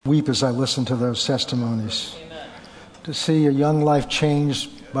weep as I listen to those testimonies. To see a young life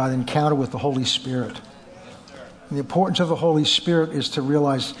changed by the encounter with the Holy Spirit. And the importance of the Holy Spirit is to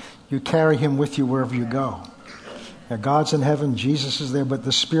realize you carry Him with you wherever you go. Now, God's in heaven, Jesus is there, but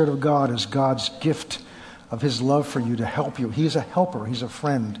the Spirit of God is God's gift of His love for you to help you. He's a helper. He's a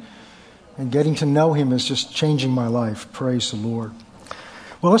friend. And getting to know Him is just changing my life. Praise the Lord.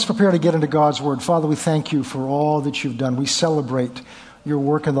 Well, let's prepare to get into God's Word. Father, we thank you for all that you've done. We celebrate your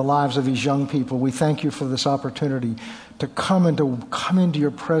work in the lives of these young people. We thank you for this opportunity to come into your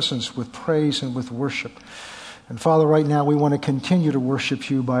presence with praise and with worship. And Father, right now we want to continue to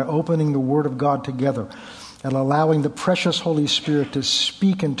worship you by opening the Word of God together and allowing the precious Holy Spirit to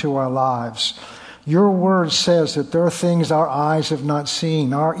speak into our lives. Your word says that there are things our eyes have not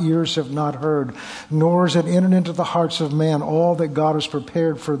seen, our ears have not heard, nor is it entered into the hearts of man all that God has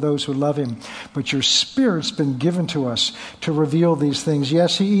prepared for those who love Him. But your Spirit's been given to us to reveal these things.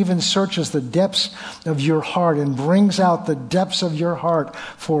 Yes, He even searches the depths of your heart and brings out the depths of your heart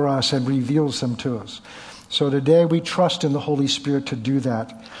for us and reveals them to us. So today we trust in the Holy Spirit to do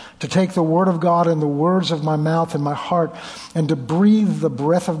that, to take the Word of God and the words of my mouth and my heart and to breathe the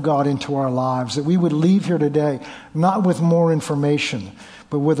breath of God into our lives, that we would leave here today not with more information,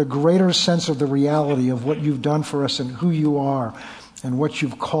 but with a greater sense of the reality of what you've done for us and who you are and what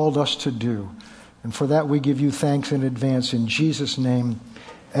you've called us to do. And for that we give you thanks in advance. In Jesus' name,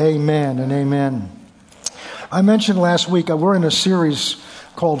 amen and amen. I mentioned last week, we're in a series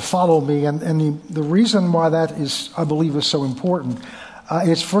called Follow Me, and the reason why that is, I believe, is so important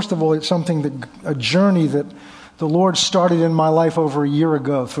is, first of all, it's a journey that the Lord started in my life over a year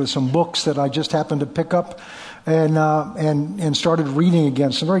ago through some books that I just happened to pick up and started reading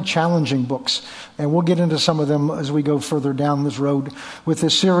again, some very challenging books, and we'll get into some of them as we go further down this road with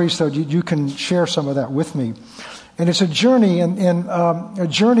this series, so you can share some of that with me. And it's a journey, and a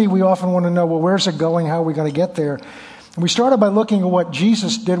journey we often want to know, well, where's it going? How are we going to get there? And we started by looking at what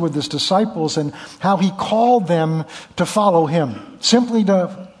Jesus did with His disciples and how He called them to follow Him, simply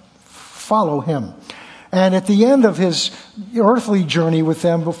to follow Him. And at the end of His earthly journey with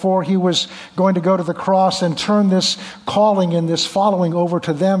them, before He was going to go to the cross and turn this calling and this following over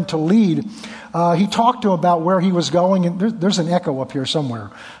to them to lead, He talked to them about where He was going. And there's an echo up here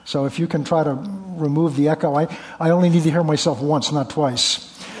somewhere. So if you can try to remove the echo, I only need to hear myself once, not twice.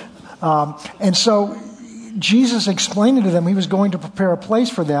 And so Jesus explained to them He was going to prepare a place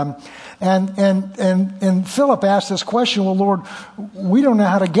for them. And Philip asked this question, well, Lord, we don't know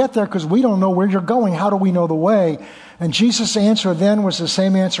how to get there because we don't know where you're going. How do we know the way? And Jesus' answer then was the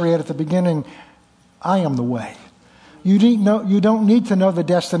same answer He had at the beginning. I am the way. You don't need to know the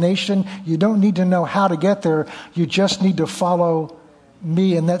destination. You don't need to know how to get there. You just need to follow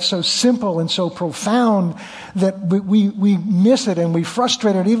me. And that's so simple and so profound that we miss it and we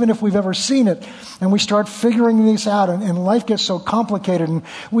frustrate it even if we've ever seen it. And we start figuring these out and life gets so complicated. And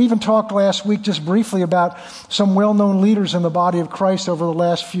we even talked last week just briefly about some well-known leaders in the body of Christ over the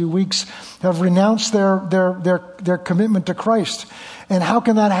last few weeks have renounced their commitment to Christ. And how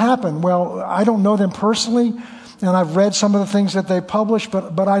can that happen? Well, I don't know them personally, and I've read some of the things that they publish,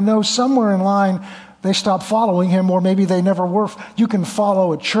 but I know somewhere in line they stopped following Him, or maybe they never were. You can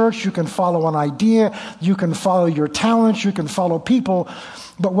follow a church, you can follow an idea, you can follow your talents, you can follow people.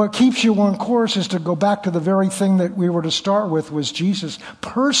 But what keeps you on course is to go back to the very thing that we were to start with, was Jesus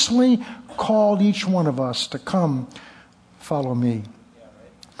personally called each one of us to come follow me.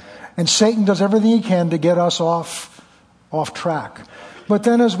 And Satan does everything he can to get us off track. But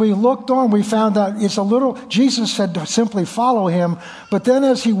then as we looked on, we found out Jesus said to simply follow Him. But then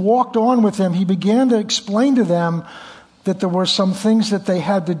as He walked on with them, He began to explain to them that there were some things that they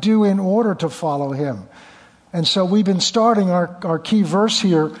had to do in order to follow Him. And so we've been starting, our key verse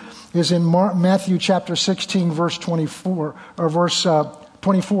here is in Matthew chapter 16, verse 24, or verse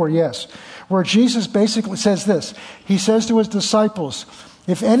 24, yes, where Jesus basically says this. He says to His disciples,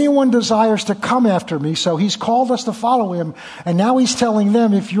 if anyone desires to come after me, so He's called us to follow Him, and now He's telling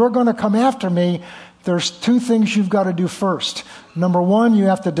them, if you're going to come after me, there's two things you've got to do first. Number one, you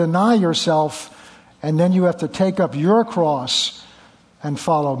have to deny yourself, and then you have to take up your cross and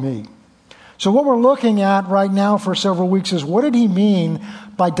follow me. So what we're looking at right now for several weeks is, what did He mean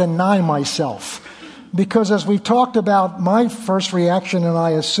by deny myself? Because as we've talked about, my first reaction, and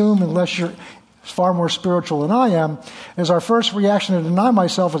I assume unless you're far more spiritual than I am, is our first reaction to deny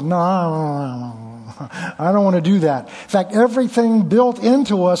myself is, no. I don't want to do that. In fact, everything built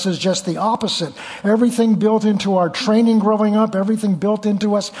into us is just the opposite. Everything built into our training growing up, everything built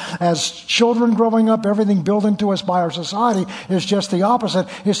into us as children growing up, everything built into us by our society is just the opposite,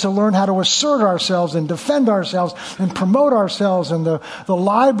 is to learn how to assert ourselves and defend ourselves and promote ourselves. And the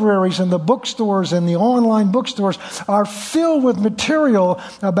libraries and the bookstores and the online bookstores are filled with material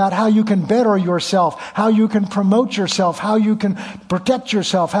about how you can better yourself, how you can promote yourself, how you can protect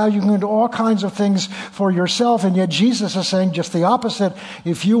yourself, how you can do all kinds of things for yourself. And yet Jesus is saying just the opposite.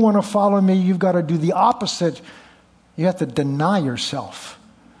 If you want to follow me, you've got to do the opposite. You have to deny yourself.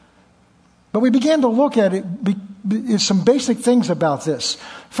 But we began to look at some basic things about this.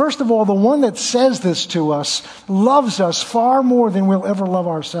 First of all, the one that says this to us loves us far more than we'll ever love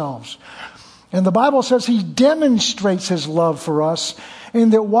ourselves. And the Bible says he demonstrates his love for us in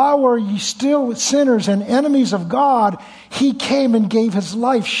that while we're still sinners and enemies of God, he came and gave his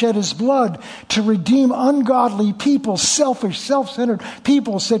life, shed his blood to redeem ungodly people, selfish, self-centered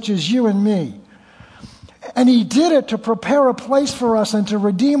people such as you and me. And he did it to prepare a place for us and to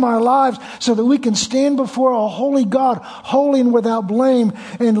redeem our lives so that we can stand before a holy God, holy and without blame,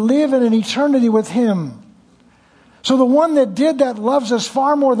 and live in an eternity with him. So the one that did that loves us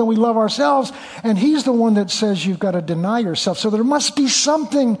far more than we love ourselves, and he's the one that says you've got to deny yourself. So there must be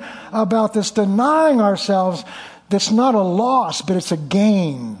something about this denying ourselves that's not a loss, but it's a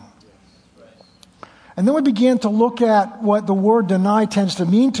gain. And then we began to look at what the word deny tends to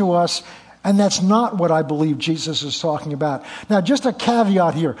mean to us, and that's not what I believe Jesus is talking about. Now, just a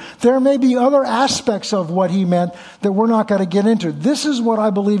caveat here. There may be other aspects of what he meant that we're not going to get into. This is what I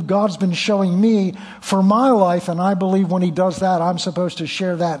believe God's been showing me for my life, and I believe when he does that, I'm supposed to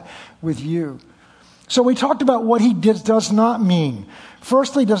share that with you. So we talked about what he does not mean.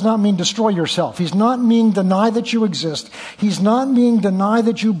 Firstly, does not mean destroy yourself. He's not meaning deny that you exist. He's not meaning deny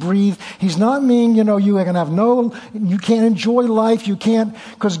that you breathe. He's not meaning, you can't enjoy life. You can't,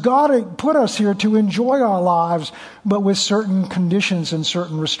 because God put us here to enjoy our lives, but with certain conditions and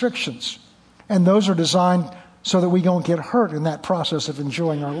certain restrictions. And those are designed so that we don't get hurt in that process of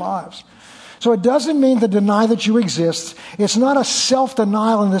enjoying our lives. So it doesn't mean to deny that you exist. It's not a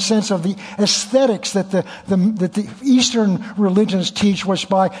self-denial in the sense of the aesthetics that the Eastern religions teach, which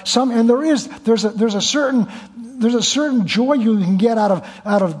by some, and there's a certain joy you can get out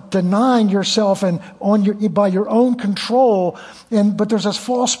of denying yourself and by your own control, but there's this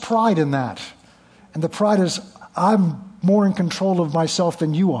false pride in that, and the pride is I'm more in control of myself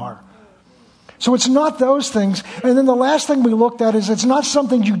than you are. So it's not those things. And then the last thing we looked at is it's not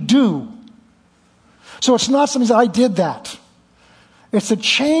something you do. So it's not something that I did that. It's a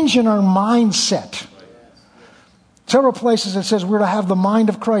change in our mindset. Several places it says we're to have the mind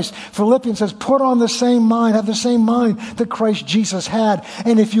of Christ. Philippians says put on the same mind, have the same mind that Christ Jesus had.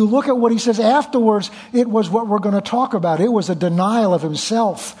 And if you look at what he says afterwards, it was what we're going to talk about. It was a denial of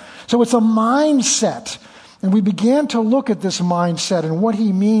himself. So it's a mindset. And we began to look at this mindset and what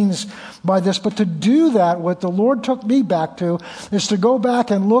he means by this. But to do that, what the Lord took me back to is to go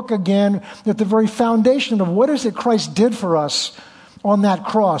back and look again at the very foundation of what is it Christ did for us on that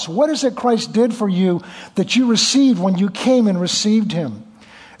cross. What is it Christ did for you that you received when you came and received him?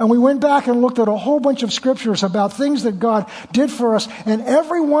 And we went back and looked at a whole bunch of scriptures about things that God did for us. And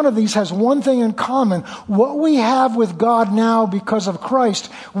every one of these has one thing in common. What we have with God now because of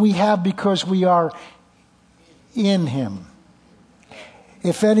Christ, we have because we are in him.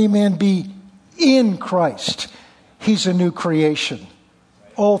 If any man be in Christ, he's a new creation.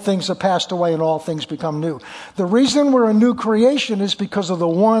 All things have passed away and all things become new. The reason we're a new creation is because of the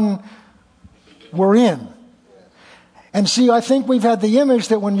one we're in. And see, I think we've had the image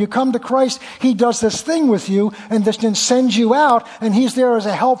that when you come to Christ, he does this thing with you and then sends you out, and he's there as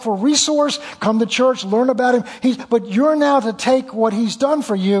a helpful resource. Come to church, learn about him. But you're now to take what he's done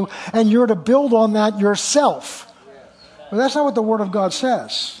for you and you're to build on that yourself. But that's not what the Word of God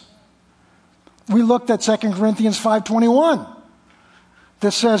says. We looked at 2 Corinthians 5:21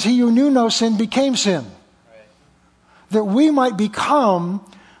 that says, he who knew no sin became sin, that we might become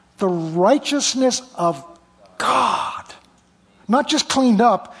the righteousness of God. Not just cleaned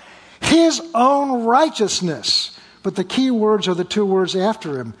up, his own righteousness. But the key words are the two words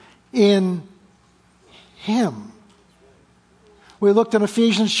after him. In him. We looked at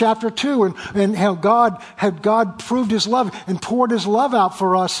Ephesians chapter 2 and how God proved his love and poured his love out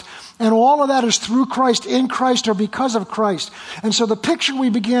for us. And all of that is through Christ, in Christ, or because of Christ. And so the picture we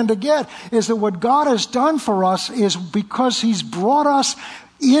began to get is that what God has done for us is because he's brought us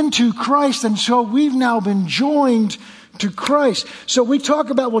into Christ. And so we've now been joined to Christ. So we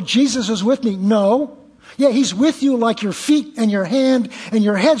talk about, well, Jesus is with me. No. Yeah, he's with you like your feet and your hand and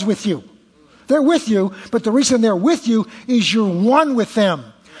your head's with you. They're with you, but the reason they're with you is you're one with them.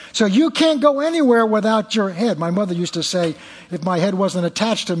 So you can't go anywhere without your head. My mother used to say, if my head wasn't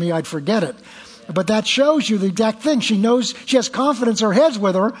attached to me, I'd forget it. But that shows you the exact thing. She knows, she has confidence her head's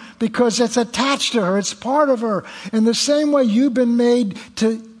with her because it's attached to her. It's part of her. In the same way you've been made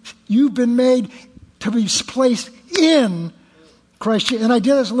to be placed in Christ. And I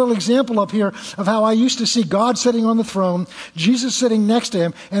did this little example up here of how I used to see God sitting on the throne, Jesus sitting next to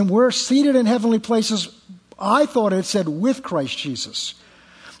him, and we're seated in heavenly places. I thought it said with Christ Jesus.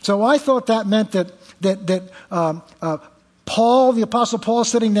 So I thought that meant that Paul, the Apostle Paul,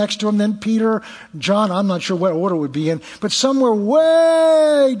 sitting next to him, then Peter, John, I'm not sure what order it would be in, but somewhere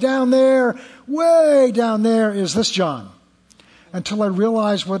way down there is this John. Until I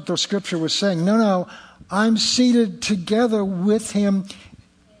realized what the scripture was saying. No, I'm seated together with him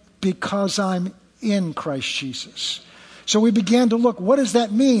because I'm in Christ Jesus. So we began to look, what does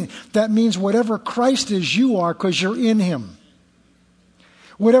that mean? That means whatever Christ is, you are because you're in him.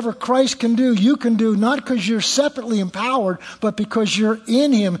 Whatever Christ can do, you can do, not because you're separately empowered, but because you're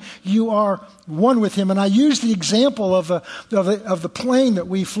in him, you are one with him. And I used the example of the plane that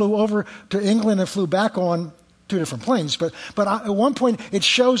we flew over to England and flew back on, two different planes. But at one point, it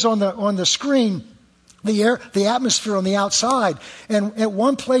shows on the screen the atmosphere on the outside. And at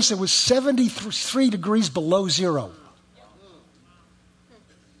one place, it was 73 degrees below zero.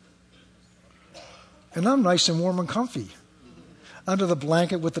 And I'm nice and warm and comfy under the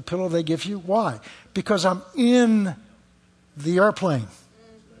blanket with the pillow they give you. Why? Because I'm in the airplane.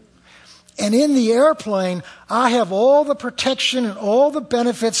 And in the airplane, I have all the protection and all the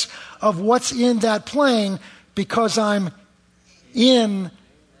benefits of what's in that plane because I'm in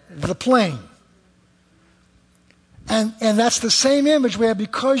the plane. And that's the same image we have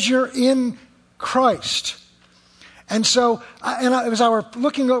because you're in Christ. And so, as I were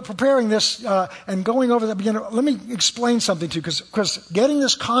preparing this and going over the beginning, let me explain something to you, because getting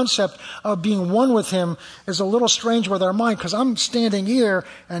this concept of being one with him is a little strange with our mind, because I'm standing here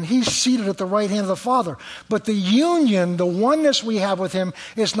and he's seated at the right hand of the Father. But the union, the oneness we have with him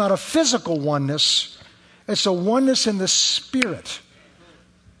is not a physical oneness. It's a oneness in the Spirit.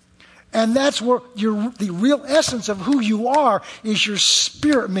 And that's where the real essence of who you are is your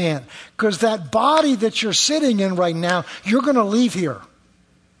spirit man. Because that body that you're sitting in right now, you're going to leave here.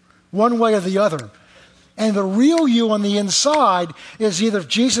 One way or the other. And the real you on the inside is either if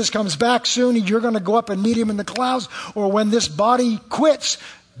Jesus comes back soon, you're going to go up and meet him in the clouds, or when this body quits,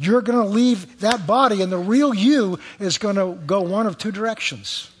 you're going to leave that body, and the real you is going to go one of two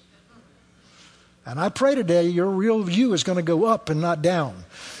directions. And I pray today your real you is going to go up and not down.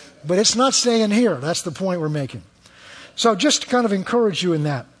 But it's not staying here. That's the point we're making. So just to kind of encourage you in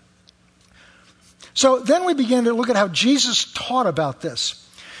that. So then we began to look at how Jesus taught about this.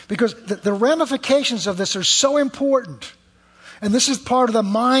 Because the ramifications of this are so important. And this is part of the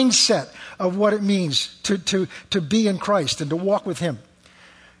mindset of what it means to be in Christ and to walk with him.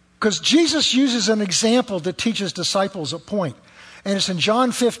 Because Jesus uses an example to teach his disciples a point. And it's in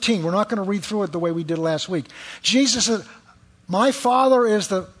John 15. We're not going to read through it the way we did last week. Jesus said, my Father is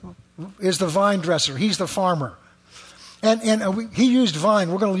the vine dresser. He's the farmer. And he used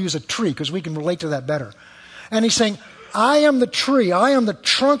vine. We're going to use a tree because we can relate to that better. And he's saying, I am the tree. I am the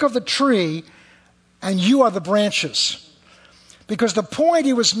trunk of the tree, and you are the branches. Because the point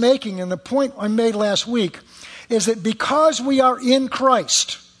he was making, and the point I made last week, is that because we are in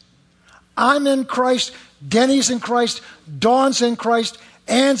Christ, I'm in Christ, Denny's in Christ, Dawn's in Christ,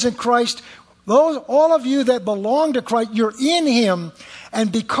 Ann's in Christ, all of you that belong to Christ, you're in him.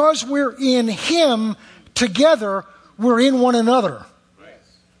 And because we're in him together, we're in one another.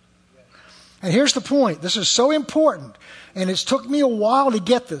 And here's the point. This is so important. And it's took me a while to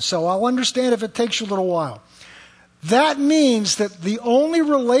get this, so I'll understand if it takes you a little while. That means that the only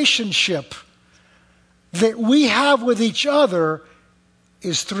relationship that we have with each other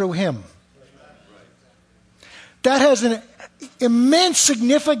is through him. That has an immense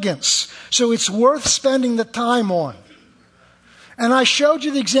significance, so it's worth spending the time on. And I showed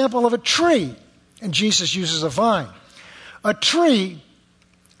you the example of a tree, and Jesus uses a vine. A tree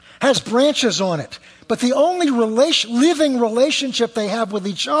has branches on it, but the only living relationship they have with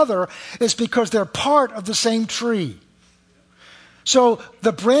each other is because they're part of the same tree. So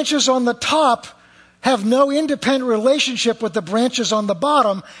the branches on the top have no independent relationship with the branches on the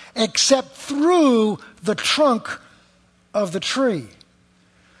bottom except through the trunk of the tree.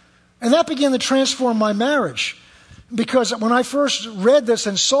 And that began to transform my marriage. Because when I first read this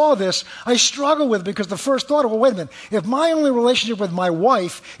and saw this, I struggled with it because the first thought, well, wait a minute. If my only relationship with my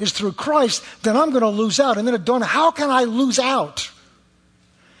wife is through Christ, then I'm going to lose out. And then it dawned, how can I lose out?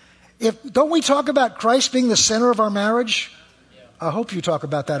 Don't we talk about Christ being the center of our marriage? I hope you talk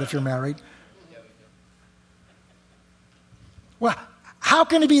about that if you're married. Well, how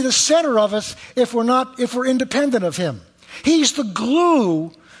can he be the center of us if we're independent of him? He's the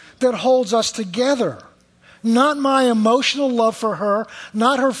glue that holds us together. Not my emotional love for her,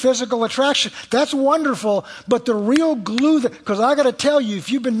 not her physical attraction. That's wonderful, but the real glue because I got to tell you,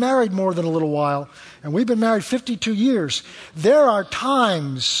 if you've been married more than a little while, and we've been married 52 years, there are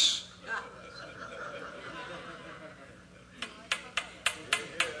times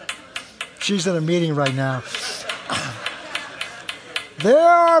she's in a meeting right now.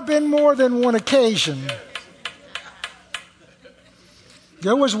 There have been more than one occasion.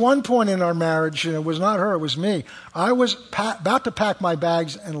 There was one point in our marriage, and it was not her, it was me. I was about to pack my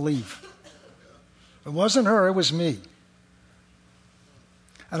bags and leave. It wasn't her, it was me.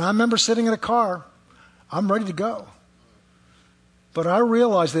 And I remember sitting in a car. I'm ready to go. But I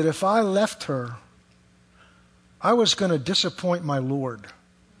realized that if I left her, I was going to disappoint my Lord.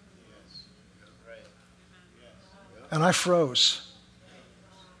 And I froze.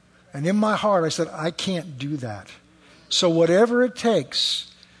 And in my heart, I said, I can't do that. So whatever it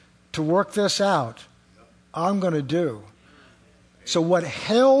takes to work this out, I'm going to do. So what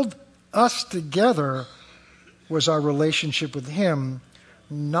held us together was our relationship with him,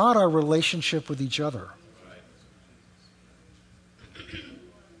 not our relationship with each other.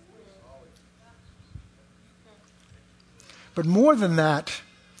 But more than that,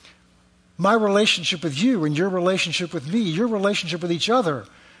 my relationship with you and your relationship with me, your relationship with each other,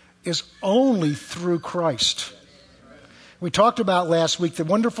 is only through Christ. We talked about last week, the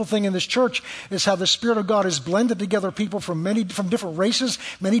wonderful thing in this church is how the Spirit of God has blended together people from different races,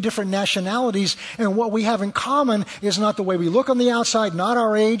 many different nationalities, and what we have in common is not the way we look on the outside, not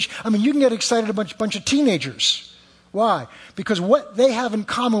our age. I mean, you can get excited a bunch of teenagers. Why? Because what they have in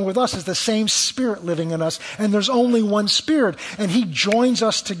common with us is the same Spirit living in us, and there's only one Spirit, and He joins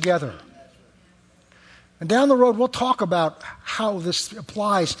us together. And down the road, we'll talk about how this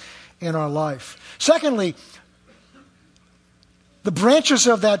applies in our life. Secondly, the branches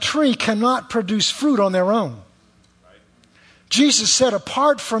of that tree cannot produce fruit on their own. Jesus said,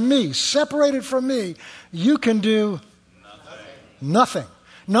 apart from me, separated from me, you can do nothing.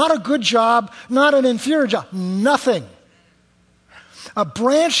 Not a good job, not an inferior job, nothing. A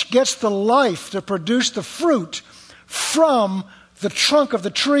branch gets the life to produce the fruit from the trunk of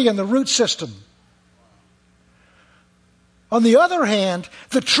the tree and the root system. On the other hand,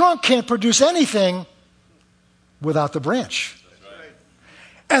 the trunk can't produce anything without the branch.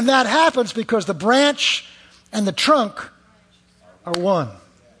 And that happens because the branch and the trunk are one.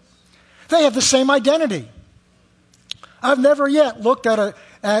 They have the same identity. I've never yet looked at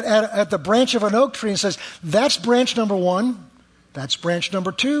the branch of an oak tree and says, that's branch number 1, that's branch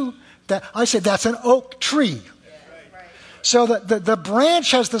number 2. I say that's an oak tree. So the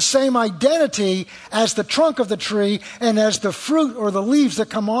branch has the same identity as the trunk of the tree and as the fruit or the leaves that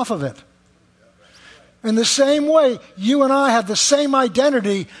come off of it. In the same way, you and I have the same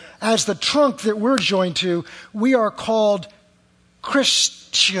identity as the trunk that we're joined to. We are called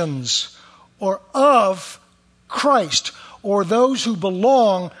Christians, or of Christ, or those who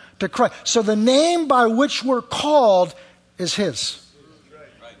belong to Christ. So the name by which we're called is His,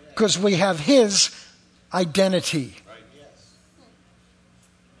 because we have His identity.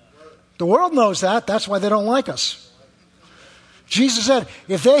 The world knows that. That's why they don't like us. Jesus said,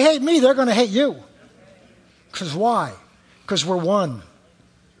 if they hate me, they're going to hate you. Because why? Because we're one.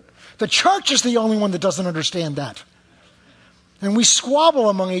 The church is the only one that doesn't understand that. And we squabble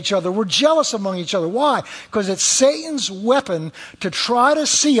among each other. We're jealous among each other. Why? Because it's Satan's weapon to try to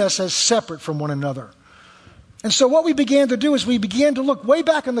see us as separate from one another. And so what we began to do is we began to look way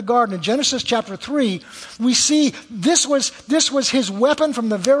back in the garden in Genesis chapter 3. We see this was his weapon from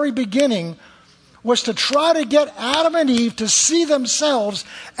the very beginning, was to try to get Adam and Eve to see themselves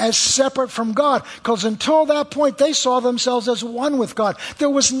as separate from God. Because until that point, they saw themselves as one with God. There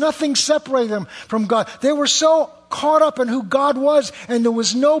was nothing separating them from God. They were so caught up in who God was, and there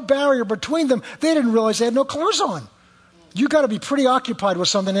was no barrier between them, they didn't realize they had no clothes on. You've got to be pretty occupied with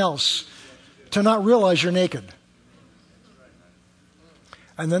something else to not realize you're naked.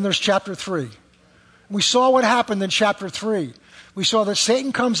 And then there's chapter 3. We saw what happened in chapter 3. We saw that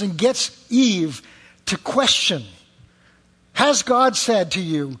Satan comes and gets Eve to question, has God said to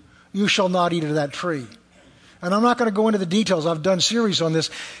you, you shall not eat of that tree? And I'm not going to go into the details. I've done series on this.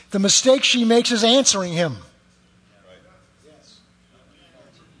 The mistake she makes is answering him.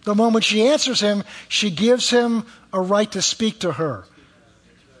 The moment she answers him, she gives him a right to speak to her.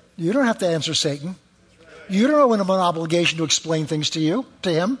 You don't have to answer Satan. You don't have an obligation to explain things to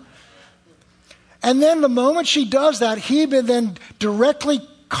him. And then the moment she does that, he then directly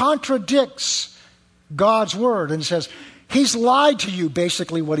contradicts God's word and says, he's lied to you,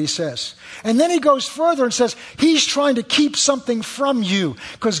 basically what he says. And then he goes further and says, he's trying to keep something from you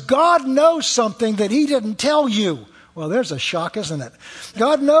because God knows something that he didn't tell you. Well, there's a shock, isn't it?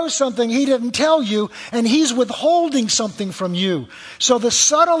 God knows something he didn't tell you, and he's withholding something from you. So the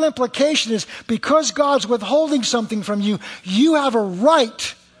subtle implication is because God's withholding something from you, you have a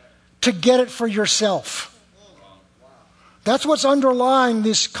right to get it for yourself. That's what's underlying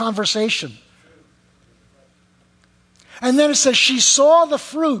this conversation. And then it says she saw the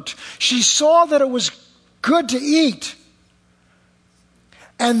fruit. She saw that it was good to eat.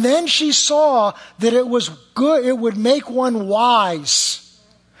 And then she saw that it was good, it would make one wise.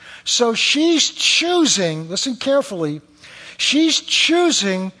 So she's choosing, listen carefully, she's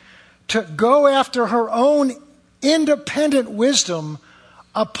choosing to go after her own independent wisdom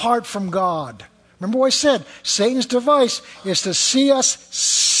apart from God. Remember what I said, Satan's device is to see us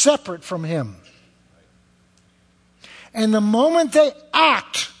separate from him. And the moment they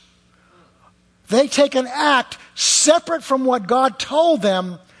take an act separate from what God told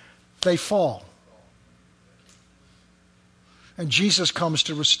them, they fall. And Jesus comes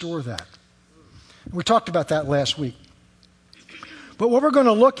to restore that. We talked about that last week. But what we're going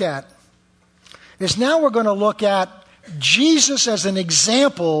to look at is now we're going to look at Jesus as an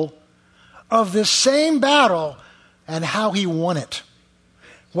example of this same battle and how he won it.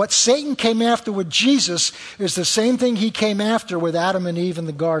 What Satan came after with Jesus is the same thing he came after with Adam and Eve in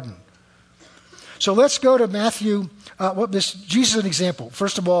the garden. So let's go to Matthew. Jesus is an example.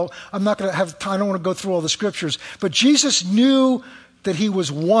 First of all, I'm not going to have time. I don't want to go through all the scriptures. But Jesus knew that he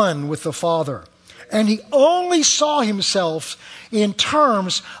was one with the Father. And he only saw himself in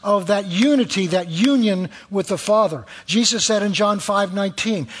terms of that unity, that union with the Father. Jesus said in John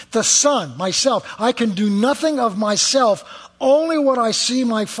 5:19, the Son, myself, I can do nothing of myself, only what I see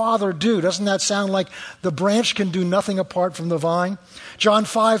my Father do. Doesn't that sound like the branch can do nothing apart from the vine? John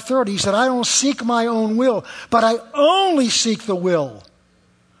 5:30, he said, I don't seek my own will, but I only seek the will.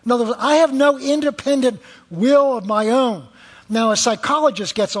 In other words, I have no independent will of my own. Now, a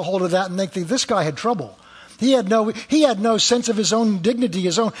psychologist gets a hold of that and they think this guy had trouble. He had no sense of his own dignity,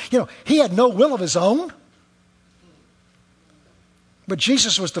 he had no will of his own. But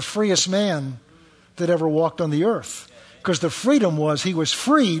Jesus was the freest man that ever walked on the earth. Because the freedom was he was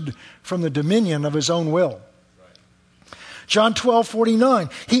freed from the dominion of his own will. John 12:49,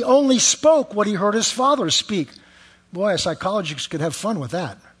 he only spoke what he heard his Father speak. Boy, a psychologist could have fun with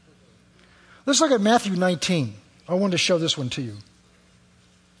that. Let's look at Matthew 19. I wanted to show this one to you.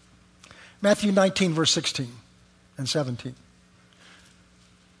 Matthew 19, verse 16 and 17.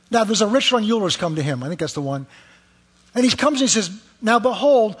 Now, there's a rich young ruler come to him. I think that's the one. And he comes and he says, now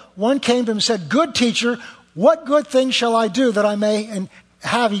behold, one came to him and said, good teacher, what good thing shall I do that I may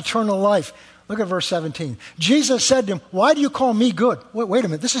have eternal life? Look at verse 17. Jesus said to him, why do you call me good? Wait a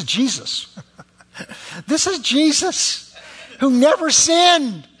minute, this is Jesus. This is Jesus who never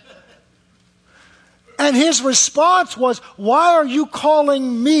sinned. And his response was, why are you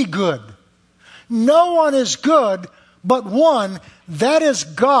calling me good? No one is good but one, that is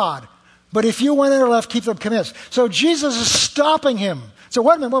God. But if you went in or left, keep the commandments. So Jesus is stopping him. So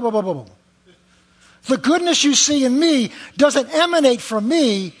wait a minute, whoa. The goodness you see in me doesn't emanate from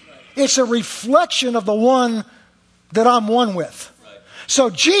me. It's a reflection of the one that I'm one with. So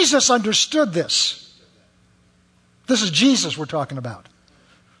Jesus understood this. This is Jesus we're talking about.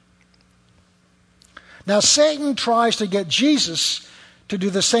 Now Satan tries to get Jesus to do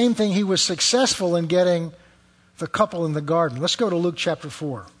the same thing he was successful in getting the couple in the garden. Let's go to Luke chapter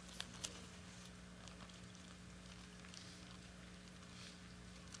 4.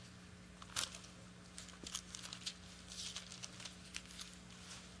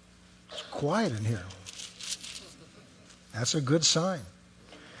 It's quiet in here. That's a good sign.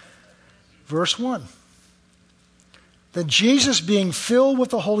 Verse 1. Then Jesus, being filled with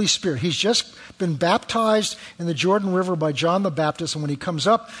the Holy Spirit, he's just been baptized in the Jordan River by John the Baptist, and when he comes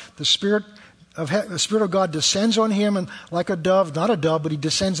up, the Spirit of God descends on him and like a dove, not a dove, but he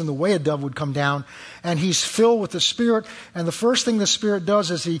descends in the way a dove would come down, and he's filled with the Spirit. And the first thing the Spirit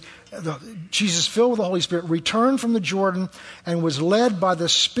does is Jesus, filled with the Holy Spirit, returned from the Jordan and was led by the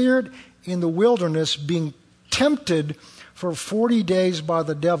Spirit in the wilderness, being tempted for 40 days by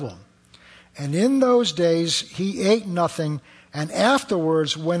the devil. And in those days he ate nothing, and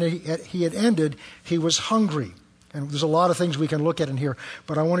afterwards, when he had ended, he was hungry. And there's a lot of things we can look at in here,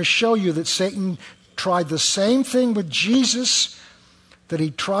 but I want to show you that Satan tried the same thing with Jesus that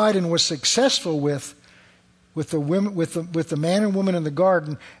he tried and was successful with with the man and woman in the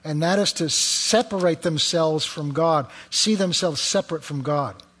garden, and that is to separate themselves from God, see themselves separate from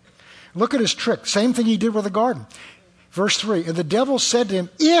God. Look at his trick. Same thing he did with the garden. Verse 3, and the devil said to him,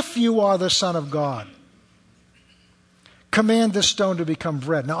 if you are the Son of God, command this stone to become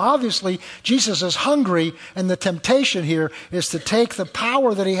bread. Now, obviously, Jesus is hungry, and the temptation here is to take the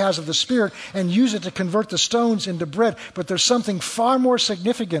power that he has of the Spirit and use it to convert the stones into bread. But there's something far more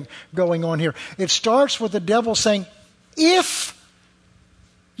significant going on here. It starts with the devil saying, if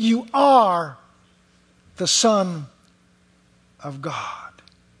you are the Son of God.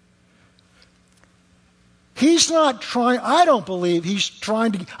 He's not trying, I don't believe he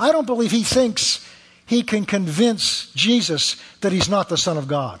thinks he can convince Jesus that he's not the Son of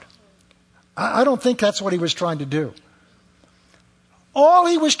God. I don't think that's what he was trying to do. All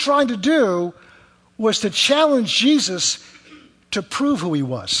he was trying to do was to challenge Jesus to prove who he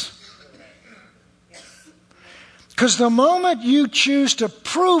was. Because the moment you choose to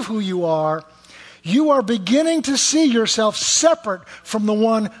prove who you are beginning to see yourself separate from the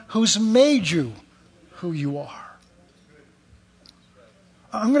one who's made you who you are.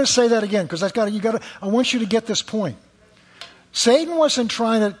 I'm going to say that again because I want you to get this point. Satan wasn't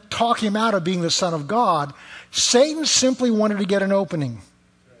trying to talk him out of being the Son of God. Satan simply wanted to get an opening.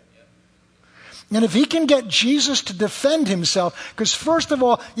 And if he can get Jesus to defend himself, because first of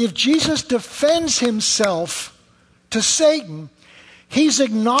all, if Jesus defends himself to Satan, he's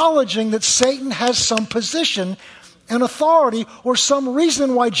acknowledging that Satan has some position and authority or some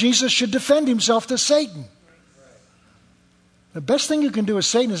reason why Jesus should defend himself to Satan. The best thing you can do with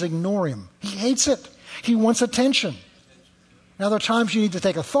Satan is ignore him. He hates it. He wants attention. Now, there are times you need to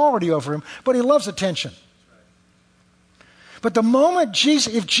take authority over him, but he loves attention. But the moment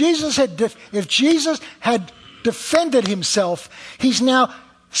if Jesus had defended himself, he's now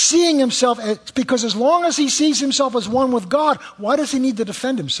seeing himself because as long as he sees himself as one with God, why does he need to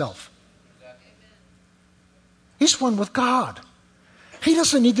defend himself? He's one with God. He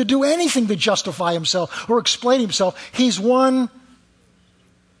doesn't need to do anything to justify himself or explain himself. He's one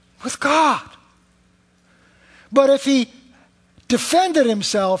with God. But if he defended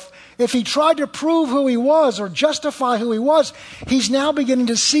himself, if he tried to prove who he was or justify who he was, he's now beginning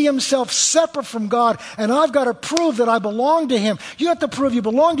to see himself separate from God. And I've got to prove that I belong to him. You have to prove you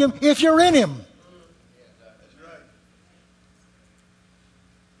belong to him if you're in him.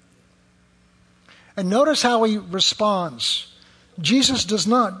 And notice how he responds. Jesus does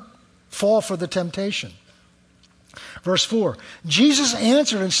not fall for the temptation. Verse 4, Jesus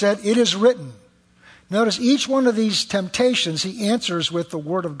answered and said, it is written. Notice each one of these temptations he answers with the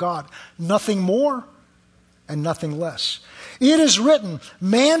word of God. Nothing more and nothing less. It is written,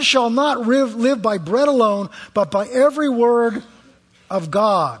 man shall not live by bread alone, but by every word of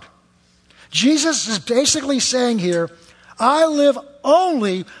God. Jesus is basically saying here, I live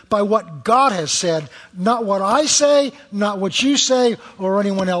only by what God has said, not what I say, not what you say, or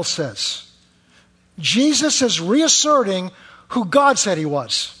anyone else says. Jesus is reasserting who God said he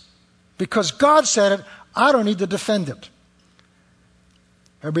was. Because God said it, I don't need to defend it.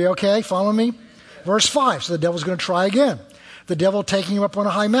 Everybody okay? Follow me? Verse 5, so the devil's going to try again. The devil taking him up on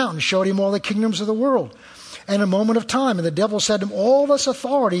a high mountain showed him all the kingdoms of the world. And a moment of time, and the devil said to him, all this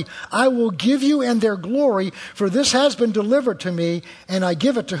authority I will give you and their glory, for this has been delivered to me, and I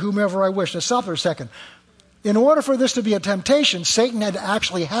give it to whomever I wish. Now stop for a second. In order for this to be a temptation, Satan had to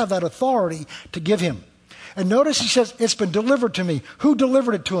actually have that authority to give him. And notice he says, it's been delivered to me. Who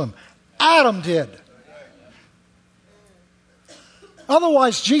delivered it to him? Adam did.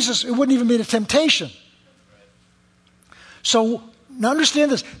 Otherwise, it wouldn't even be a temptation. So, now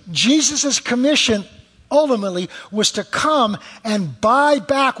understand this. Jesus' commission ultimately was to come and buy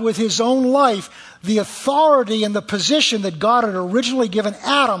back with his own life the authority and the position that God had originally given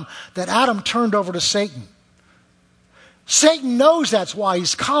Adam, that Adam turned over to Satan. Satan knows that's why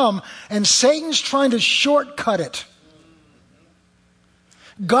he's come, and Satan's trying to shortcut it.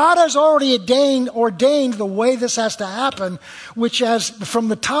 God has already ordained the way this has to happen, which has, from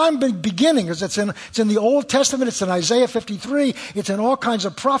the time beginning, because it's in the Old Testament, it's in Isaiah 53, it's in all kinds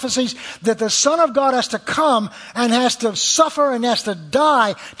of prophecies, that the Son of God has to come and has to suffer and has to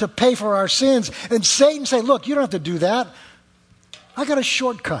die to pay for our sins. And Satan say, look, you don't have to do that. I got a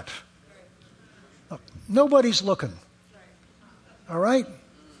shortcut. Look, nobody's looking. All right?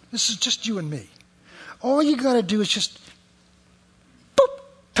 This is just you and me. All you got to do is just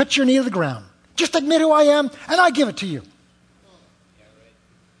touch your knee to the ground. Just admit who I am, and I give it to you.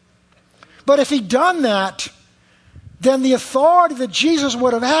 But if he'd done that, then the authority that Jesus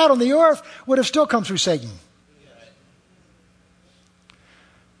would have had on the earth would have still come through Satan.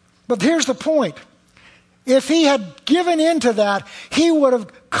 But here's the point. If he had given in to that, he would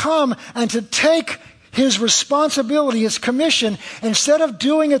have come and to take his responsibility, his commission, instead of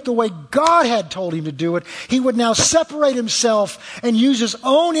doing it the way God had told him to do it, he would now separate himself and use his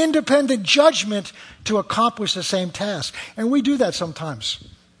own independent judgment to accomplish the same task. And we do that sometimes.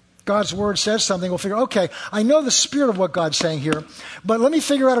 God's word says something, we'll figure, okay, I know the spirit of what God's saying here, but let me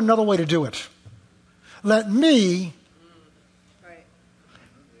figure out another way to do it. Let me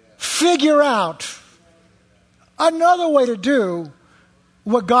figure out another way to do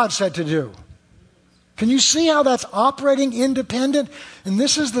what God said to do. Can you see how that's operating independent? And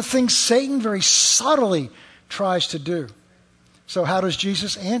this is the thing Satan very subtly tries to do. So how does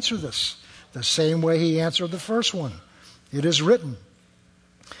Jesus answer this? The same way he answered the first one. It is written.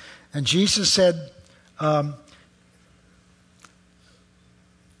 And Jesus said,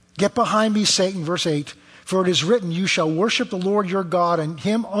 get behind me, Satan, verse 8. For it is written, you shall worship the Lord your God, and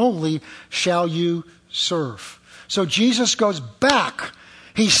him only shall you serve. So Jesus goes back.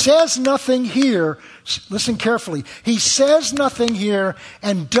 He says nothing here. Listen carefully. He says nothing here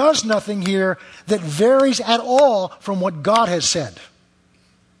and does nothing here that varies at all from what God has said.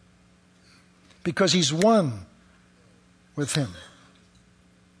 Because he's one with him.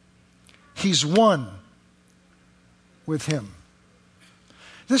 He's one with him.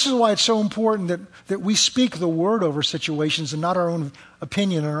 This is why it's so important that we speak the word over situations and not our own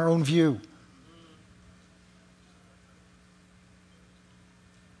opinion and our own view.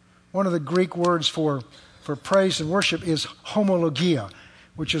 One of the Greek words for praise and worship is homologia,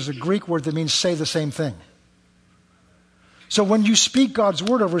 which is a Greek word that means say the same thing. So when you speak God's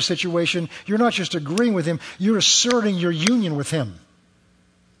word over a situation, you're not just agreeing with him, you're asserting your union with him.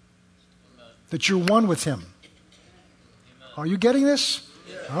 That you're one with him. Are you getting this?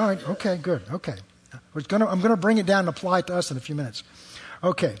 All right, okay, good, okay. I'm going to bring it down and apply it to us in a few minutes.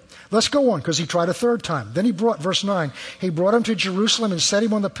 Okay, let's go on, because he tried a third time. Then he brought, verse 9, he brought him to Jerusalem and set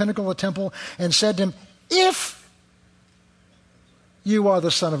him on the pinnacle of the temple and said to him, if you are the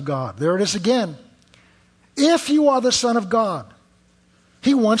Son of God. There it is again. If you are the Son of God.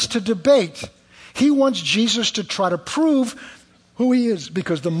 He wants to debate. He wants Jesus to try to prove who he is,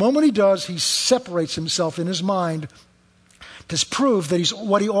 because the moment he does, he separates himself in his mind to prove that he's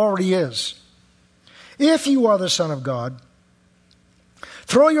what he already is. If you are the Son of God,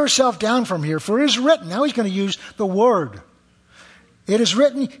 throw yourself down from here, for it is written. Now he's going to use the word. It is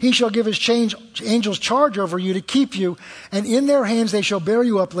written, he shall give his angels charge over you to keep you, and in their hands they shall bear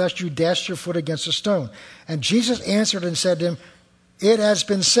you up, lest you dash your foot against a stone. And Jesus answered and said to him, it has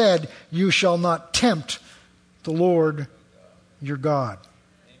been said, you shall not tempt the Lord your God.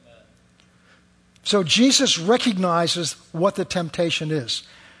 Amen. So Jesus recognizes what the temptation is.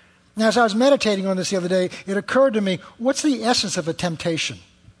 Now, as I was meditating on this the other day, it occurred to me, what's the essence of a temptation?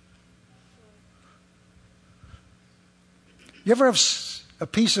 You ever have a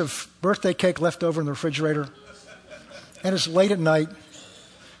piece of birthday cake left over in the refrigerator, and it's late at night,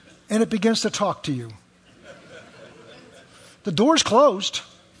 and it begins to talk to you? The door's closed,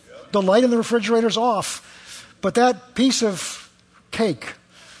 the light in the refrigerator's off, but that piece of cake,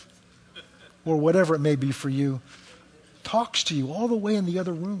 or whatever it may be for you, talks to you all the way in the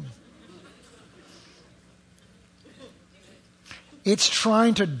other room. It's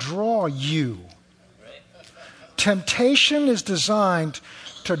trying to draw you. Temptation is designed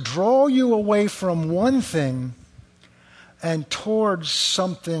to draw you away from one thing and towards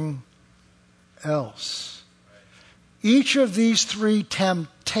something else. Each of these three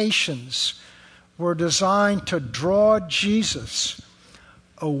temptations were designed to draw Jesus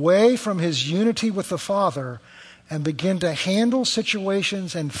away from his unity with the Father and begin to handle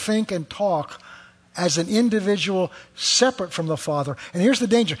situations and think and talk as an individual separate from the Father. And here's the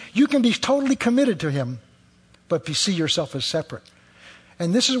danger. You can be totally committed to him, but see yourself as separate.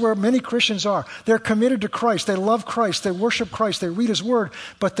 And this is where many Christians are. They're committed to Christ. They love Christ. They worship Christ. They read his word,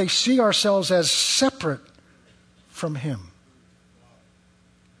 but they see ourselves as separate from him.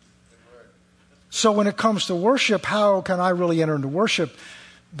 So when it comes to worship, how can I really enter into worship?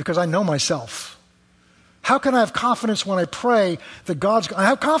 Because I know myself. How can I have confidence when I pray that I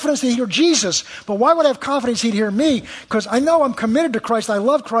have confidence that he'd hear Jesus, but why would I have confidence he'd hear me? Because I know I'm committed to Christ, I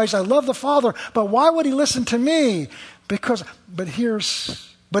love the Father, but why would he listen to me?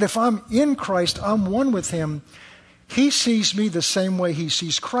 But if I'm in Christ, I'm one with him. He sees me the same way he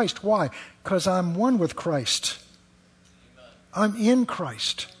sees Christ. Why? Because I'm one with Christ. I'm in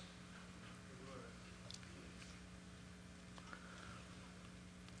Christ.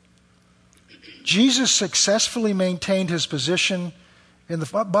 Jesus successfully maintained his position in the.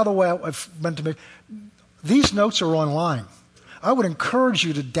 By the way, I've meant to make these notes are online. I would encourage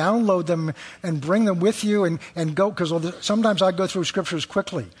you to download them and bring them with you and go, because sometimes I go through scriptures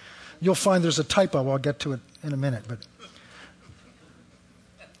quickly. You'll find there's a typo. I'll get to it in a minute. But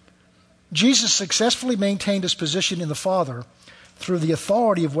Jesus successfully maintained his position in the Father through the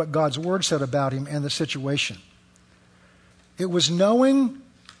authority of what God's Word said about him and the situation. It was knowing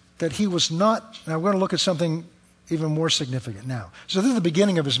that he was not, now we're going to look at something even more significant now. So this is the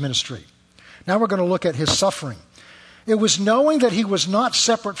beginning of his ministry. Now we're going to look at his suffering. It was knowing that he was not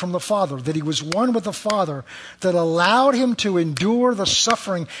separate from the Father, that he was one with the Father, that allowed him to endure the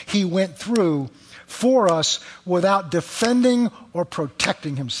suffering he went through for us without defending or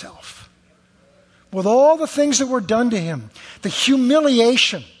protecting himself. With all the things that were done to him, the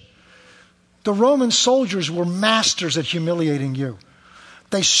humiliation. The Roman soldiers were masters at humiliating you.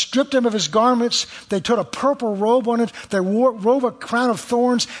 They stripped him of his garments. They put a purple robe on it. They wove a crown of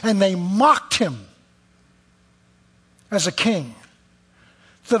thorns, and they mocked him as a king.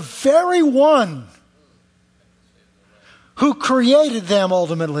 The very one who created them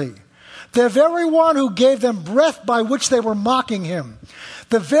ultimately. The very one who gave them breath by which they were mocking him.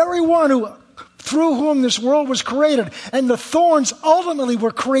 The very one through whom this world was created. And the thorns ultimately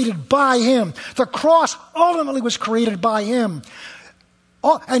were created by him. The cross ultimately was created by him.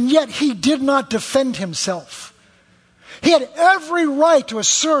 And yet he did not defend himself. He had every right to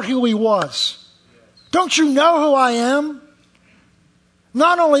assert who he was. Don't you know who I am?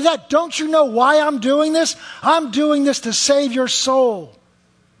 Not only that, don't you know why I'm doing this? I'm doing this to save your soul.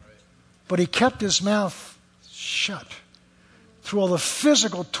 But he kept his mouth shut through all the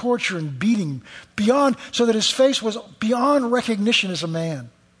physical torture and beating so that his face was beyond recognition as a man.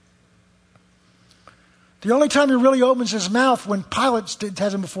 The only time he really opens his mouth when Pilate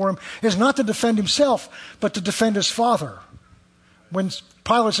has him before him is not to defend himself, but to defend his Father. When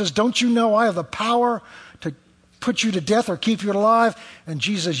Pilate says, don't you know I have the power to put you to death or keep you alive? And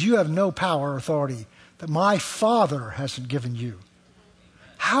Jesus says, you have no power or authority that my Father hasn't given you.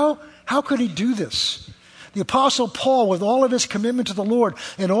 How could he do this? The Apostle Paul, with all of his commitment to the Lord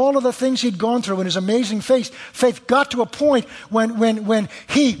and all of the things he'd gone through and his amazing faith got to a point when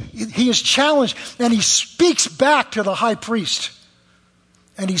he is challenged and he speaks back to the high priest.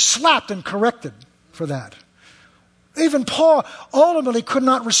 And he's slapped and corrected for that. Even Paul ultimately could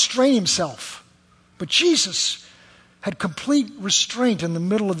not restrain himself. But Jesus had complete restraint in the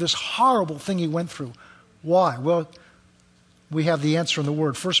middle of this horrible thing he went through. Why? Well, we have the answer in the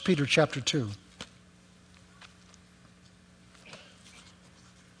Word. 1 Peter chapter 2.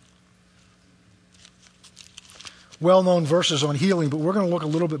 Well-known verses on healing, but we're going to look a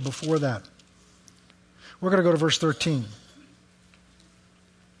little bit before that. We're going to go to verse 13.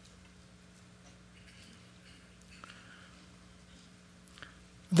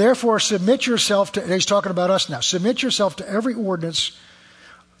 Therefore, submit yourself to, he's talking about us now, submit yourself to every ordinance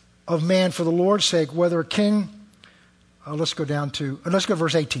of man for the Lord's sake, whether a king, let's go to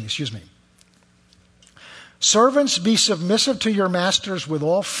verse 18, excuse me. Servants, be submissive to your masters with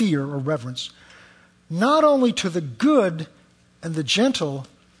all fear or reverence, not only to the good and the gentle,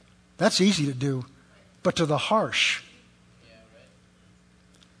 that's easy to do, but to the harsh.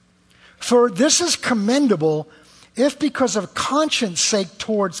 For this is commendable if because of conscience sake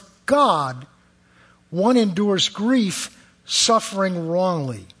towards God, one endures grief, suffering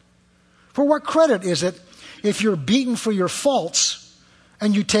wrongly. For what credit is it if you're beaten for your faults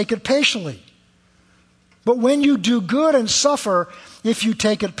and you take it patiently? But when you do good and suffer, if you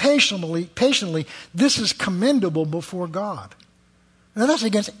take it patiently, this is commendable before God. Now that's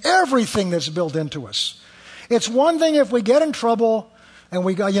against everything that's built into us. It's one thing if we get in trouble and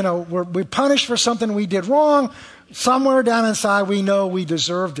we're punished for something we did wrong. Somewhere down inside we know we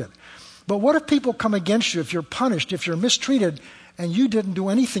deserved it. But what if people come against you, if you're punished, if you're mistreated, and you didn't do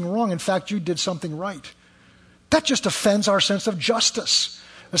anything wrong? In fact, you did something right. That just offends our sense of justice,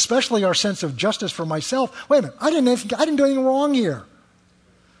 especially our sense of justice for myself. Wait a minute, I didn't do anything wrong here.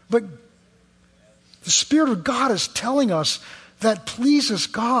 But the Spirit of God is telling us that pleases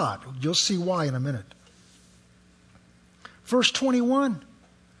God. You'll see why in a minute. Verse 21.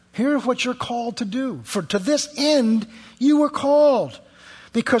 Here's what you're called to do. For to this end you were called,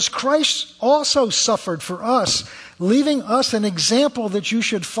 because Christ also suffered for us, leaving us an example that you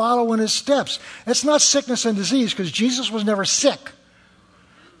should follow in his steps. It's not sickness and disease, because Jesus was never sick.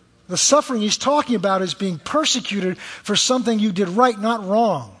 The suffering he's talking about is being persecuted for something you did right, not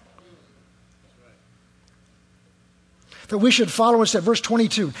wrong. That we should follow us at verse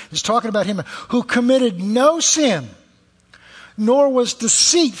 22. It's talking about him who committed no sin, nor was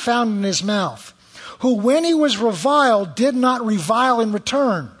deceit found in his mouth, who when he was reviled did not revile in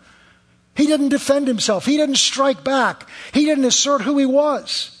return. He didn't defend himself. He didn't strike back. He didn't assert who he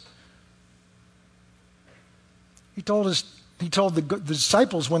was. He told the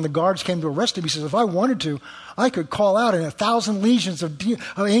disciples when the guards came to arrest him, he says, if I wanted to, I could call out and 1,000 legions of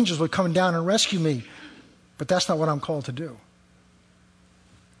angels would come down and rescue me. But that's not what I'm called to do.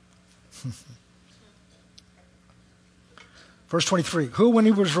 Verse 23, who when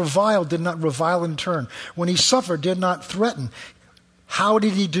he was reviled did not revile in turn. When he suffered did not threaten. How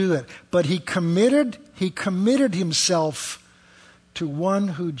did he do that? But he committed himself to one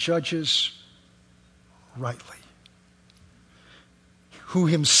who judges rightly, who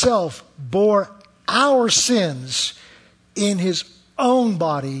himself bore our sins in his own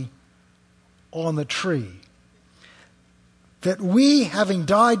body on the tree, that we, having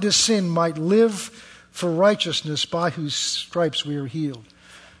died to sin, might live for righteousness, by whose stripes we are healed.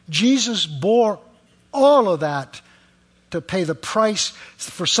 Jesus bore all of that to pay the price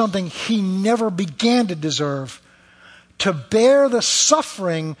for something he never began to deserve, to bear the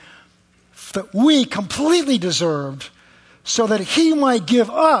suffering that we completely deserved, so that he might give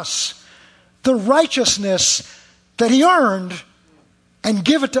us the righteousness that he earned and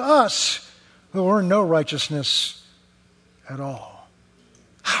give it to us who earn no righteousness at all.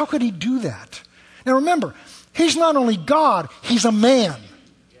 How could he do that? Now remember, he's not only God, he's a man.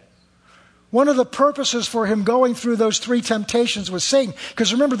 One of the purposes for him going through those 3 temptations was Satan.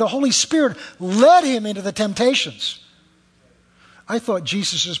 Because remember, the Holy Spirit led him into the temptations. I thought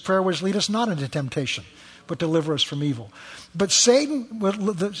Jesus' prayer was, lead us not into temptation, but deliver us from evil. But Satan,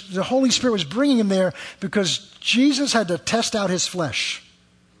 the Holy Spirit was bringing him there because Jesus had to test out his flesh.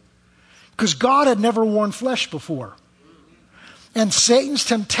 Because God had never worn flesh before. And Satan's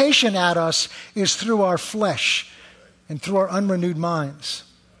temptation at us is through our flesh and through our unrenewed minds.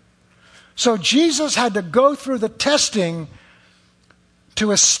 So Jesus had to go through the testing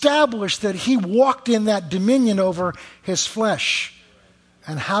to establish that he walked in that dominion over his flesh.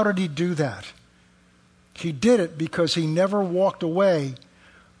 And how did he do that? He did it because he never walked away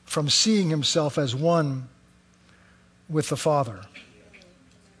from seeing himself as one with the Father.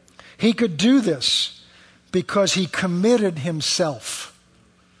 He could do this because he committed himself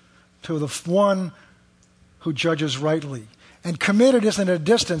to the one who judges rightly. And committed isn't a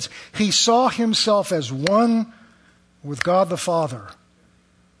distance. He saw himself as one with God the Father.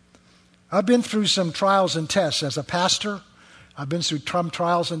 I've been through some trials and tests as a pastor. I've been through some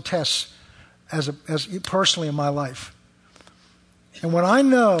trials and tests as personally in my life. And when I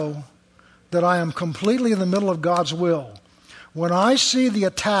know that I am completely in the middle of God's will, when I see the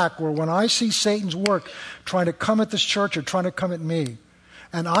attack or when I see Satan's work trying to come at this church or trying to come at me,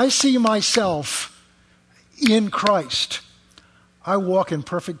 and I see myself in Christ, I walk in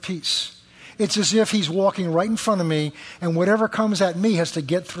perfect peace. It's as if he's walking right in front of me, and whatever comes at me has to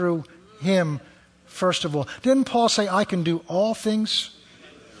get through him first of all. Didn't Paul say, I can do all things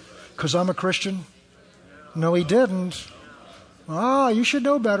because I'm a Christian? No, he didn't. You should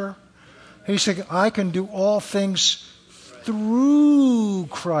know better. He said, I can do all things through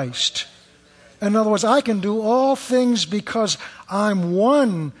Christ. In other words, I can do all things because I'm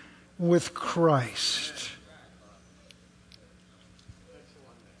one with Christ.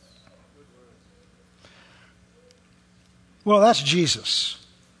 Well, that's Jesus.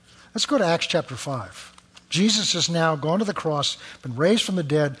 Let's go to Acts chapter 5. Jesus has now gone to the cross, been raised from the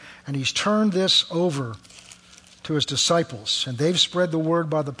dead, and he's turned this over to his disciples. And they've spread the word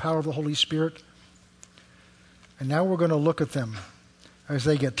by the power of the Holy Spirit. And now we're going to look at them as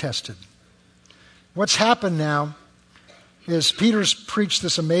they get tested. What's happened now is Peter's preached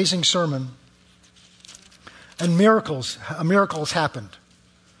this amazing sermon, and miracles happened.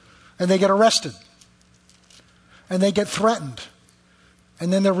 And they get arrested. And they get threatened.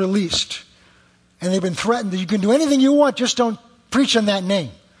 And then they're released. And they've been threatened that you can do anything you want, just don't preach in that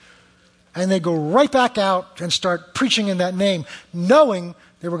name. And they go right back out and start preaching in that name, knowing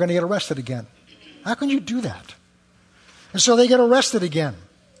they were going to get arrested again. How can you do that? And so they get arrested again.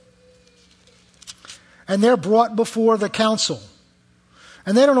 And they're brought before the council.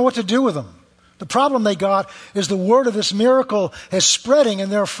 And they don't know what to do with them. The problem they got is the word of this miracle is spreading,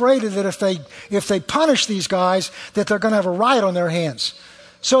 and they're afraid that if they punish these guys, that they're going to have a riot on their hands.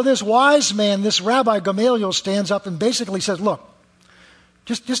 So this wise man, this Rabbi Gamaliel, stands up and basically says, look,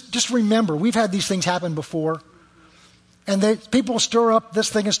 just remember, we've had these things happen before. And people stir up this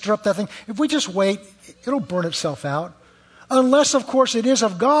thing and stir up that thing. If we just wait, it'll burn itself out. Unless, of course, it is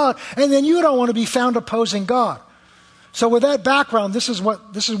of God, and then you don't want to be found opposing God. So with that background, this is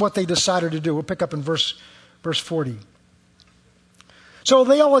what they decided to do. We'll pick up in verse 40. So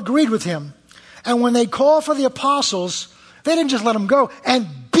they all agreed with him. And when they called for the apostles, they didn't just let them go and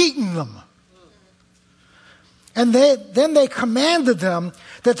beaten them. And then they commanded them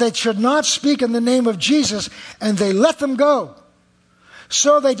that they should not speak in the name of Jesus, and they let them go.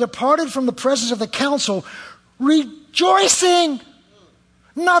 So they departed from the presence of the council, rejoicing,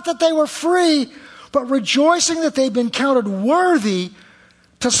 not that they were free, but rejoicing that they'd been counted worthy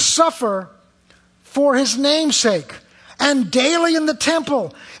to suffer for his name's sake. And daily in the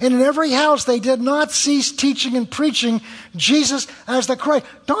temple and in every house they did not cease teaching and preaching Jesus as the Christ.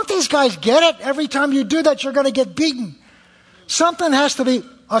 Don't these guys get it? Every time you do that, you're going to get beaten.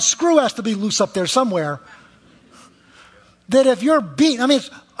 A screw has to be loose up there somewhere. That if you're beaten,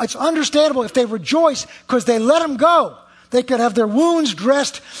 it's understandable if they rejoice because they let him go. They could have their wounds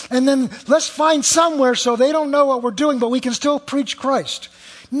dressed, and then let's find somewhere so they don't know what we're doing, but we can still preach Christ.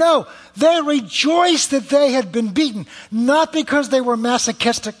 No, they rejoiced that they had been beaten, not because they were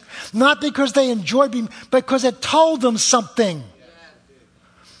masochistic, not because they enjoyed being, but because it told them something.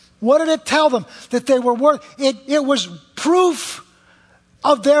 What did it tell them? That they were worth. It was proof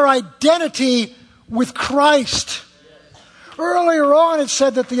of their identity with Christ. Earlier on, it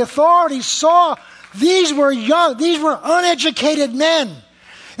said that the authorities saw these were uneducated men.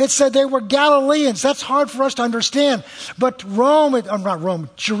 It said they were Galileans. That's hard for us to understand. But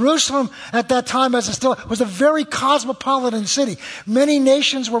Jerusalem at that time was a very cosmopolitan city. Many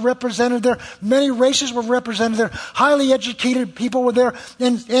nations were represented there. Many races were represented there. Highly educated people were there.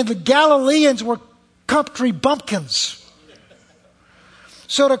 And the Galileans were country bumpkins.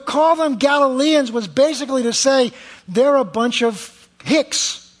 So to call them Galileans was basically to say they're a bunch of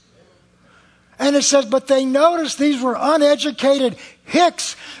hicks. And it says, but they noticed these were uneducated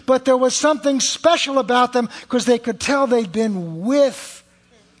hicks, but there was something special about them because they could tell they'd been with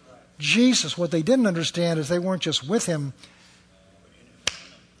Jesus. What they didn't understand is they weren't just with him,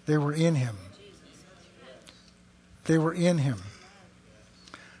 they were in him. They were in him.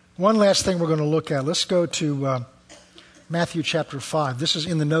 One last thing we're going to look at. Let's go to Matthew chapter 5. This is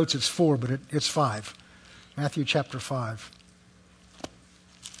in the notes, it's 4, but it's 5. Matthew chapter 5.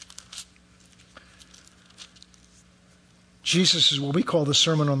 Jesus is what we call the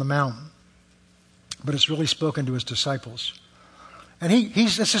Sermon on the Mount, but it's really spoken to his disciples. And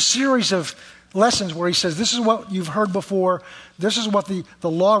it's a series of lessons where he says, this is what you've heard before, this is what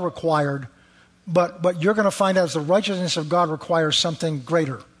the law required, but you're going to find out as the righteousness of God requires something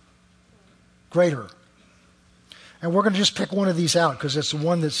greater. Greater. And we're going to just pick one of these out because it's the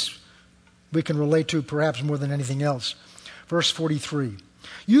one we can relate to perhaps more than anything else. Verse 43.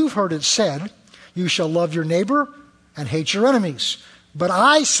 You've heard it said, you shall love your neighbor and hate your enemies. But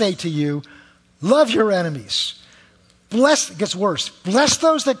I say to you, love your enemies. It gets worse. Bless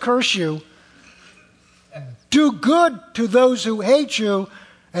those that curse you. Do good to those who hate you.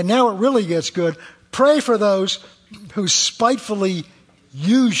 And now it really gets good. Pray for those who spitefully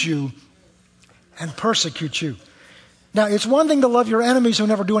use you and persecute you. Now, it's one thing to love your enemies who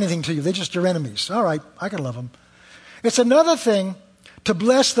never do anything to you. They're just your enemies. All right, I can love them. It's another thing to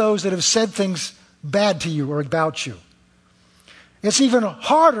bless those that have said things bad to you or about you. It's even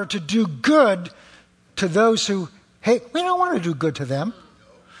harder to do good to those who hate. We don't want to do good to them.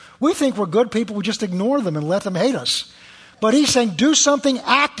 We think we're good people. We just ignore them and let them hate us. But he's saying do something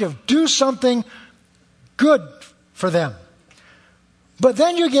active. Do something good for them. But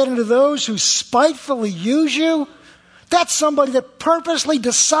then you get into those who spitefully use you. That's somebody that purposely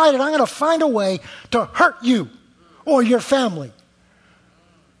decided, I'm going to find a way to hurt you or your family.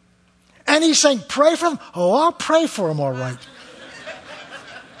 And he's saying, pray for them. Oh, I'll pray for them, all right.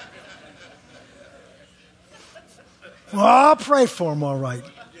 Well, I'll pray for them, all right.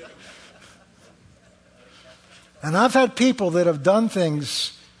 And I've had people that have done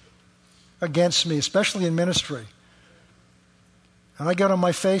things against me, especially in ministry. And I get on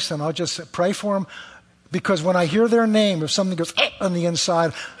my face and I'll just pray for them. Because when I hear their name, if something goes on the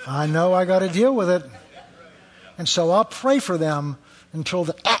inside, I know I got to deal with it. And so I'll pray for them until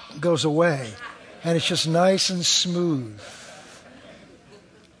the goes away. And it's just nice and smooth.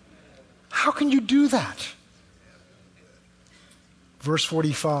 How can you do that? Verse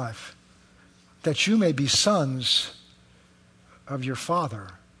 45. That you may be sons of your Father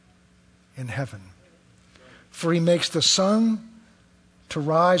in heaven. For he makes the sun to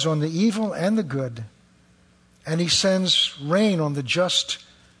rise on the evil and the good, and he sends rain on the just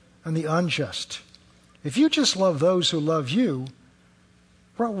and the unjust. If you just love those who love you,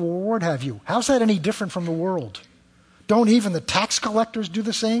 what reward have you? How's that any different from the world? Don't even the tax collectors do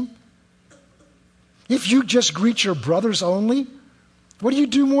the same? If you just greet your brothers only, what do you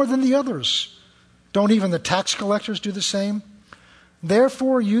do more than the others? Don't even the tax collectors do the same?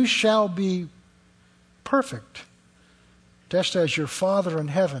 Therefore you shall be perfect, just as your Father in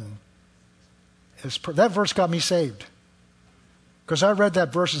heaven That verse got me saved. Because I read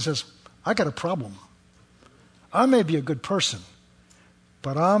that verse and says, I got a problem. I may be a good person,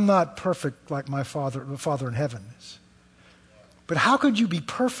 but I'm not perfect like the Father in heaven is. But how could you be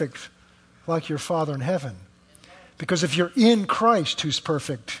perfect like your Father in heaven? Because if you're in Christ who's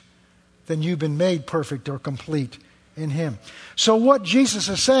perfect, then you've been made perfect or complete in him. So what Jesus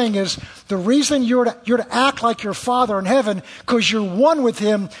is saying is the reason you're to act like your Father in heaven because you're one with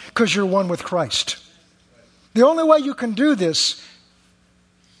him, because you're one with Christ. The only way you can do this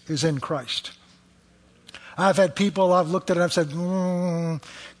is in Christ. I've had people, I've looked at it and I've said,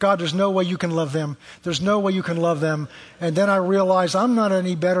 God, there's no way you can love them. There's no way you can love them. And then I realize I'm not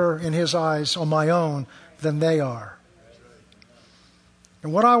any better in his eyes on my own than they are.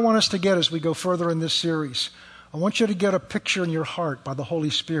 And what I want us to get as we go further in this series, I want you to get a picture in your heart by the Holy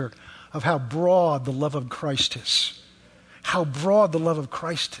Spirit of how broad the love of Christ is. How broad the love of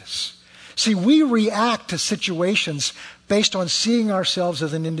Christ is. See, we react to situations based on seeing ourselves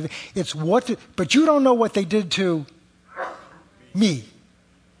as an individual. But you don't know what they did to me.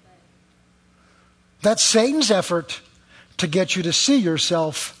 That's Satan's effort to get you to see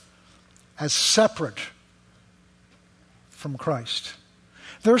yourself as separate from Christ.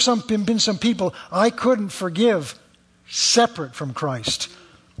 There's been some people I couldn't forgive separate from Christ.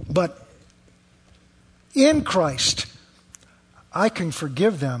 But in Christ, I can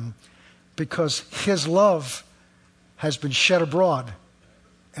forgive them because his love has been shed abroad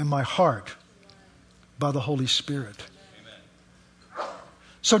in my heart by the Holy Spirit. Amen.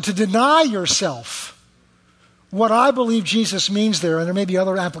 So to deny yourself, what I believe Jesus means there, and there may be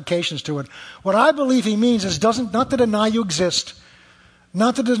other applications to it, what I believe he means is not to deny you exist,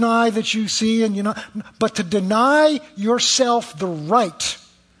 not to deny that you see and but to deny yourself the right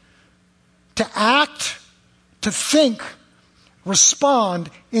to act, to think, respond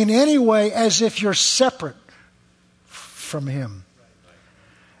in any way as if you're separate from him.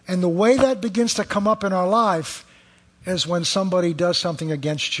 And the way that begins to come up in our life is when somebody does something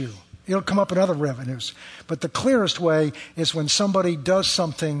against you. It'll come up in other avenues. But the clearest way is when somebody does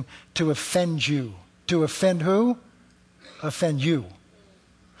something to offend you. To offend who? Offend you.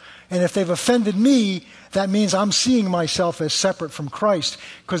 And if they've offended me, that means I'm seeing myself as separate from Christ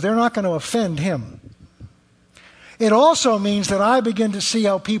because they're not going to offend him. It also means that I begin to see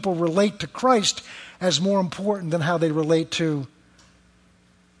how people relate to Christ as more important than how they relate to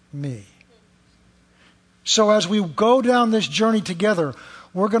me. So as we go down this journey together,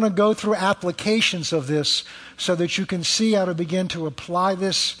 we're going to go through applications of this so that you can see how to begin to apply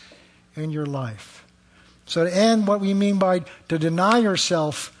this in your life. So to end, what we mean by to deny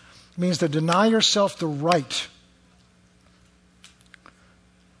yourself means to deny yourself the right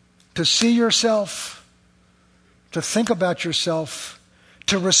to see yourself, to think about yourself,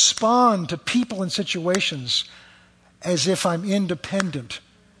 to respond to people and situations as if I'm independent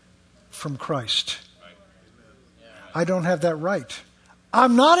from Christ. I don't have that right.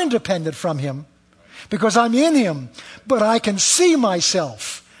 I'm not independent from him because I'm in him, but I can see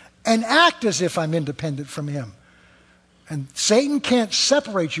myself and act as if I'm independent from him. And Satan can't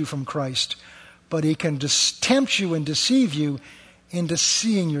separate you from Christ, but he can tempt you and deceive you into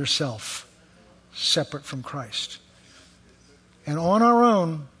seeing yourself separate from Christ. And on our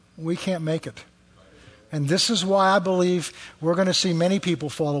own, we can't make it. And this is why I believe we're going to see many people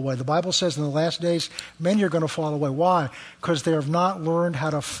fall away. The Bible says in the last days, many are going to fall away. Why? Because they have not learned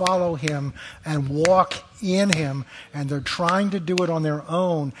how to follow him and walk in him, and they're trying to do it on their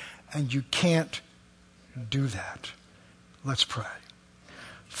own, and you can't do that. Let's pray.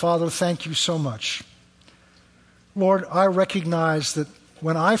 Father, thank you so much. Lord, I recognize that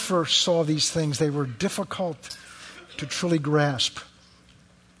when I first saw these things, they were difficult to truly grasp.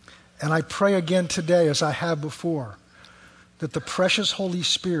 And I pray again today, as I have before, that the precious Holy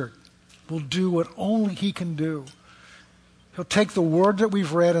Spirit will do what only he can do. He'll take the word that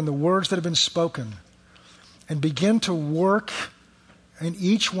we've read and the words that have been spoken and begin to work in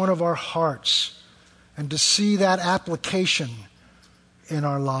each one of our hearts and to see that application in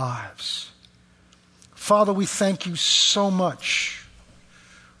our lives. Father, we thank you so much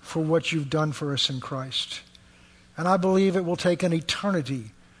for what you've done for us in Christ. And I believe it will take an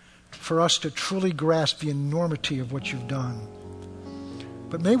eternity for us to truly grasp the enormity of what you've done.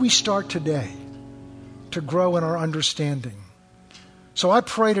 But may we start today to grow in our understanding. So I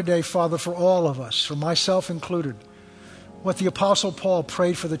pray today, Father, for all of us, for myself included, what the Apostle Paul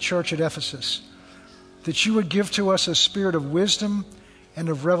prayed for the church at Ephesus, that you would give to us a spirit of wisdom and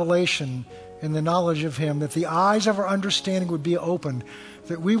of revelation in the knowledge of him, that the eyes of our understanding would be opened,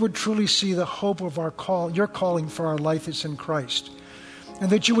 that we would truly see the hope of our call, your calling for our life is in Christ. and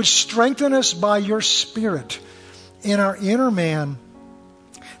that you would strengthen us by your Spirit in our inner man,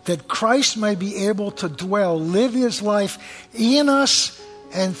 that Christ may be able to dwell, live his life in us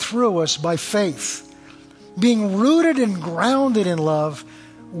and through us by faith. Being rooted and grounded in love,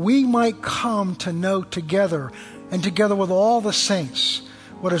 we might come to know together and together with all the saints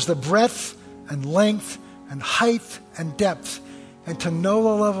what is the breadth and length and height and depth, and to know the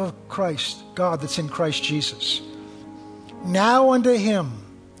love of Christ, God, that's in Christ Jesus. Now unto him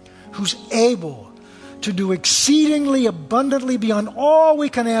who's able to do exceedingly abundantly beyond all we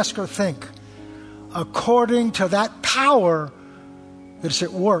can ask or think, according to that power that's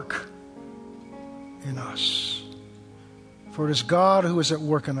at work in us. For it is God who is at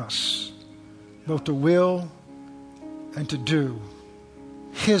work in us, both to will and to do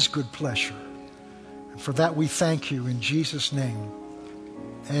his good pleasure. And for that we thank you in Jesus' name.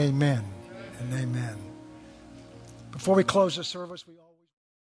 Amen and amen. Before we close the service, we all